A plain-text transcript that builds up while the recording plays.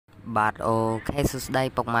បាទអូខេសួស្តី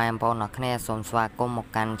ពុកម៉ែបងប្អូនអរគ្នាសូមស្វាគមន៍មក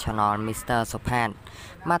កាន់ Channel Mr. Sophath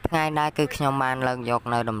មួយថ្ងៃដែរគឺខ្ញុំបានលើកយក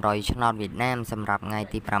នៅតម្រុយឆ្នោតវៀតណាមសម្រាប់ថ្ងៃ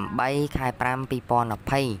ទី8ខែ5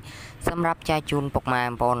 2020សម្រាប់ចែកជូនពុកម៉ែបង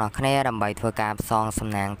ប្អូនអរគ្នាដើម្បីធ្វើការផ្សងសំ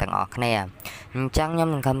ណាងទាំងអស់គ្នាអញ្ចឹងខ្ញុំ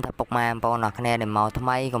នឹងខំថាពុកម៉ែបងប្អូនអរគ្នាដែលមកថ្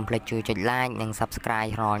មីកុំភ្លេចជួយចុច like និង Subscribe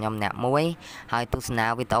Channel ខ្ញុំអ្នកមួយហើយទស្សនា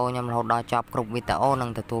វីដេអូខ្ញុំរហូតដល់ចប់គ្រប់វីដេអូនឹង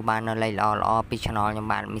ទទួលបាននៅលេខល្អៗពី Channel ខ្ញុំ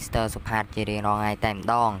បាទ Mr. Sophath ជារៀងរាល់ថ្ងៃតែម្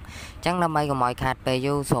ដងចឹងដើម្បីកុំឲ្យខាតពេល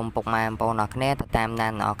យូរសូមពុកម៉ែបងប្អូនអរគ្នាទៅតាមដា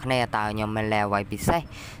នអរគ្នាតើខ្ញុំមានលែអ្វីពិសេស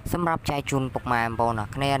សម្រាប់ចែកជូនពុកម៉ែបងប្អូនអរ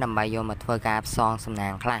គ្នាដើម្បីយកមកធ្វើការផ្សងសំណា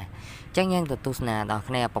ងខ្លះចឹងយើងទៅទស្សនាដល់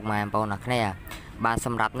គ្នាពុកម៉ែបងប្អូនអរគ្នាបាទស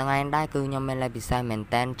ម្រាប់នឹងឯងដែរគឺខ្ញុំមានលេខពិសេសមែន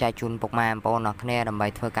តែនចែកជូនពុកម៉ែបងប្អូនអរគ្នាដើម្បី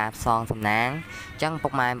ធ្វើការផ្សងសំណាងចឹងពុ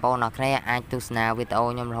កម៉ែបងប្អូនអរគ្នាអាចទស្សនាវីដេអូ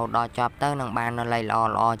ខ្ញុំរហូតដល់ចប់ទៅនឹងបាននៅលេខល្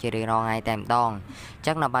អៗជារៀងរាល់ថ្ងៃតែម្ដង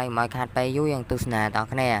ចឹងដើម្បីមិនឲ្យខាតពេលយូរយើងទស្សនាដល់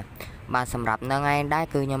គ្នាបាទសម្រាប់នឹងឯងដែរ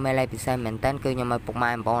គឺខ្ញុំមានលេខពិសេសមែនតើគឺខ្ញុំឲ្យពុក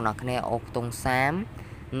ម៉ែបងប្អូនអរគ្នាអូខ្ទង់30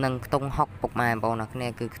និងខ្ទង់60ពុកម៉ែបងប្អូនអរគ្នា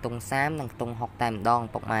គឺខ្ទង់30និងខ្ទង់60តែម្ដង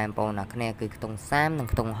ពុកម៉ែបងប្អូនអរគ្នាគឺខ្ទង់30និង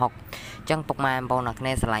ខ្ទង់60អញ្ចឹងពុកម៉ែបងប្អូនអរគ្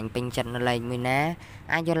នាស្រឡាញ់ពេញចិត្តនៅលេខមួយណា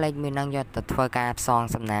អាចយកលេខមួយហ្នឹងយកទៅធ្វើការផ្សង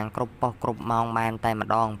សំណាងគ្រប់ប៉ុស្តិ៍គ្រប់ម៉ោងបានតែម្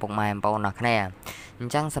ដងពុកម៉ែបងប្អូនអរគ្នាអ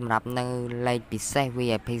ញ្ចឹងសម្រាប់នៅលេខពិសេស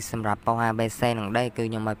VIP សម្រាប់ប៉ុស្តិ៍ ABC នឹងដែរគឺ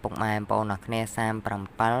ខ្ញុំឲ្យពុកម៉ែបងប្អូនអរគ្នា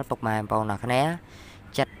37ពុកម៉ែបងប្អូនអរគ្នា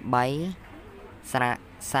73ស្រា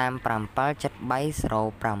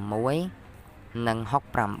37 7306និង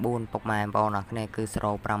69ពុកម៉ែបងប្អូនអរគ្នាគឺ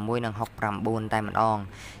06និង69តែម្ដង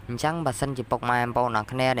អញ្ចឹងបើសិនជាពុកម៉ែបងប្អូនអរ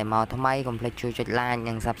គ្នាដែលមកថ្មីកុំភ្លេចជួយចុច like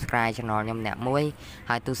និង Subscribe Channel ខ្ញុំអ្នកមួយ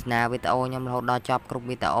ហើយទស្សនាវីដេអូខ្ញុំរហូតដល់ចប់គ្រប់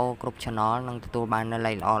វីដេអូគ្រប់ Channel នឹងទទួលបាននៅ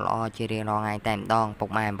លេខល្អៗជារៀងរាល់ថ្ងៃតែម្ដងពុក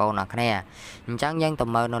ម៉ែបងប្អូនអរគ្នាអញ្ចឹងយើងទៅ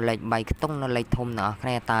មើលនៅលេខ3ខ្ទង់នៅលេខធំទាំងអស់គ្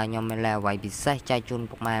នាតើខ្ញុំមានលេខអ្វីពិសេសចែកជូន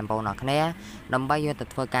ពុកម៉ែបងប្អូនអរគ្នាដើម្បីយកទៅ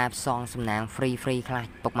ធ្វើការផ្សងសំណាង free ខ្លះ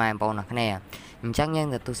ពុកម៉ែបងប្អូនអរគ្នាអញ្ចឹងយើង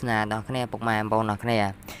ទៅទស្សនាដល់គ្នាពុកម៉ែបងប្អូនអរគ្នា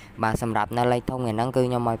បាទសម្រាប់នៅលេខធំហ្នឹងគឺ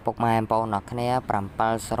ខ្ញុំឲ្យពុកម៉ែបងប្អូនអរគ្នា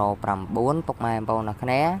709ពុកម៉ែបងប្អូនអរគ្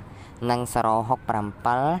នានិង067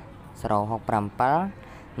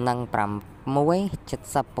និង670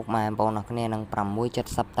ពុកម៉ែបងប្អូនអរគ្នានិង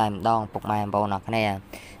670តែម្ដងពុកម៉ែបងប្អូនអរគ្នា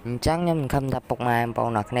អញ្ចឹងខ្ញុំខំថាពុកម៉ែបងប្អូ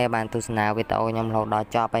នអរគ្នាបានទស្សនាវីដេអូខ្ញុំរហូតដល់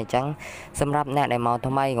ចប់ហើយអញ្ចឹងសម្រាប់អ្នកដែលមក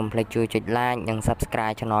ថ្មីកុំភ្លេចជួយចុច like និង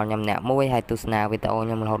Subscribe Channel ខ្ញុំអ្នកមួយហើយទស្សនាវីដេអូខ្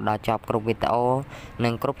ញុំរហូតដល់ចប់គ្រប់វីដេអូនិ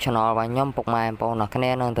ងគ្រប់ Channel របស់ខ្ញុំពុកម៉ែបងប្អូនអរគ្នា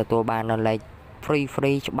នឹងទទួលបាននៅលេខ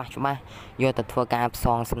free ច្បាស់យកទៅធ្វើការផ្ស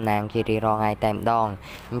ងសំណាងជារៀងរាល់ថ្ងៃតែម្ដង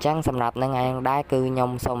អញ្ចឹងសម្រាប់នឹងឯងដែរគឺខ្ញុំ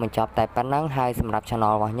សូមបញ្ចប់តែប៉ុណ្្នឹងហើយសម្រាប់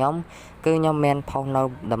Channel របស់ខ្ញុំគឺខ្ញុំមានផុសនៅ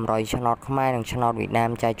តម្រុយឆ្នោតខ្មែរនិងឆ្នោតវៀតណាម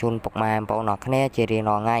ចែកជូនពុកម៉ែបងប្អូនអរគ្នាជារៀង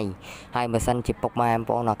រាល់ថ្ងៃហើយបើសិនជាពុកម៉ែបង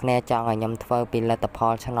ប្អូនអរគ្នាចង់ឲ្យខ្ញុំធ្វើពីលទ្ធផ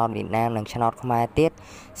លឆ្នោតវៀតណាមនិងឆ្នោតខ្មែរទៀត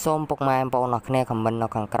សូមពុកម៉ែបងប្អូនអរគ្នា comment នៅ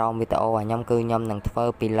ខាងក្រោមវីដេអូរបស់ខ្ញុំគឺខ្ញុំនឹងធ្វើ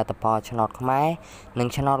ពីលទ្ធផលឆ្នោតខ្មែរនិង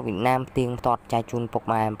ឆ្នោតវៀតណាមផ្ទៀងផ្ទាត់ចែកជូនពុក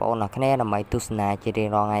ម៉ែបងប្អូនអរគ្នាដើម្បីទស្សនាជារៀង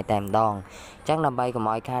រាល់ថ្ងៃតែម្ដងអញ្ចឹងដើម្បីកុំ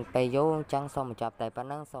ឲ្យខាតពេលយូរអញ្ចឹងសូមបញ្ចប់តែប៉ុ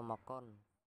ណ្្នឹងសូមអរគុណ